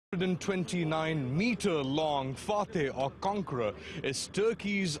129-meter-long Fateh or Conqueror is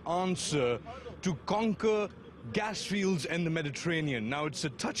Turkey's answer to conquer gas fields in the Mediterranean. Now, it's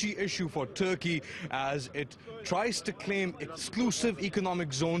a touchy issue for Turkey as it tries to claim exclusive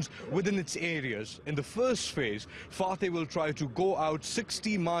economic zones within its areas. In the first phase, Fateh will try to go out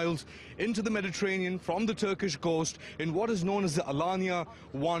 60 miles into the Mediterranean from the Turkish coast in what is known as the Alanya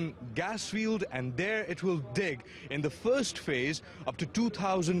 1 gas field, and there it will dig in the first phase up to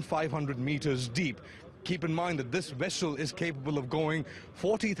 2,500 meters deep. Keep in mind that this vessel is capable of going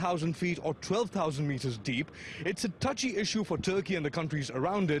 40,000 feet or 12,000 meters deep. It's a touchy issue for Turkey and the countries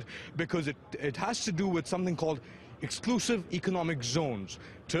around it because it has to do with something called exclusive economic zones.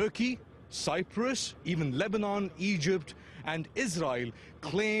 Turkey, Cyprus, even Lebanon, Egypt and Israel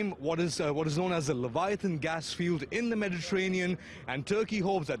claim what is known as the Leviathan gas field in the Mediterranean, and Turkey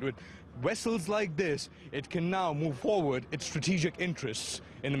hopes that with vessels like this, it can now move forward its strategic interests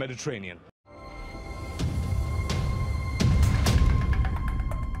in the Mediterranean.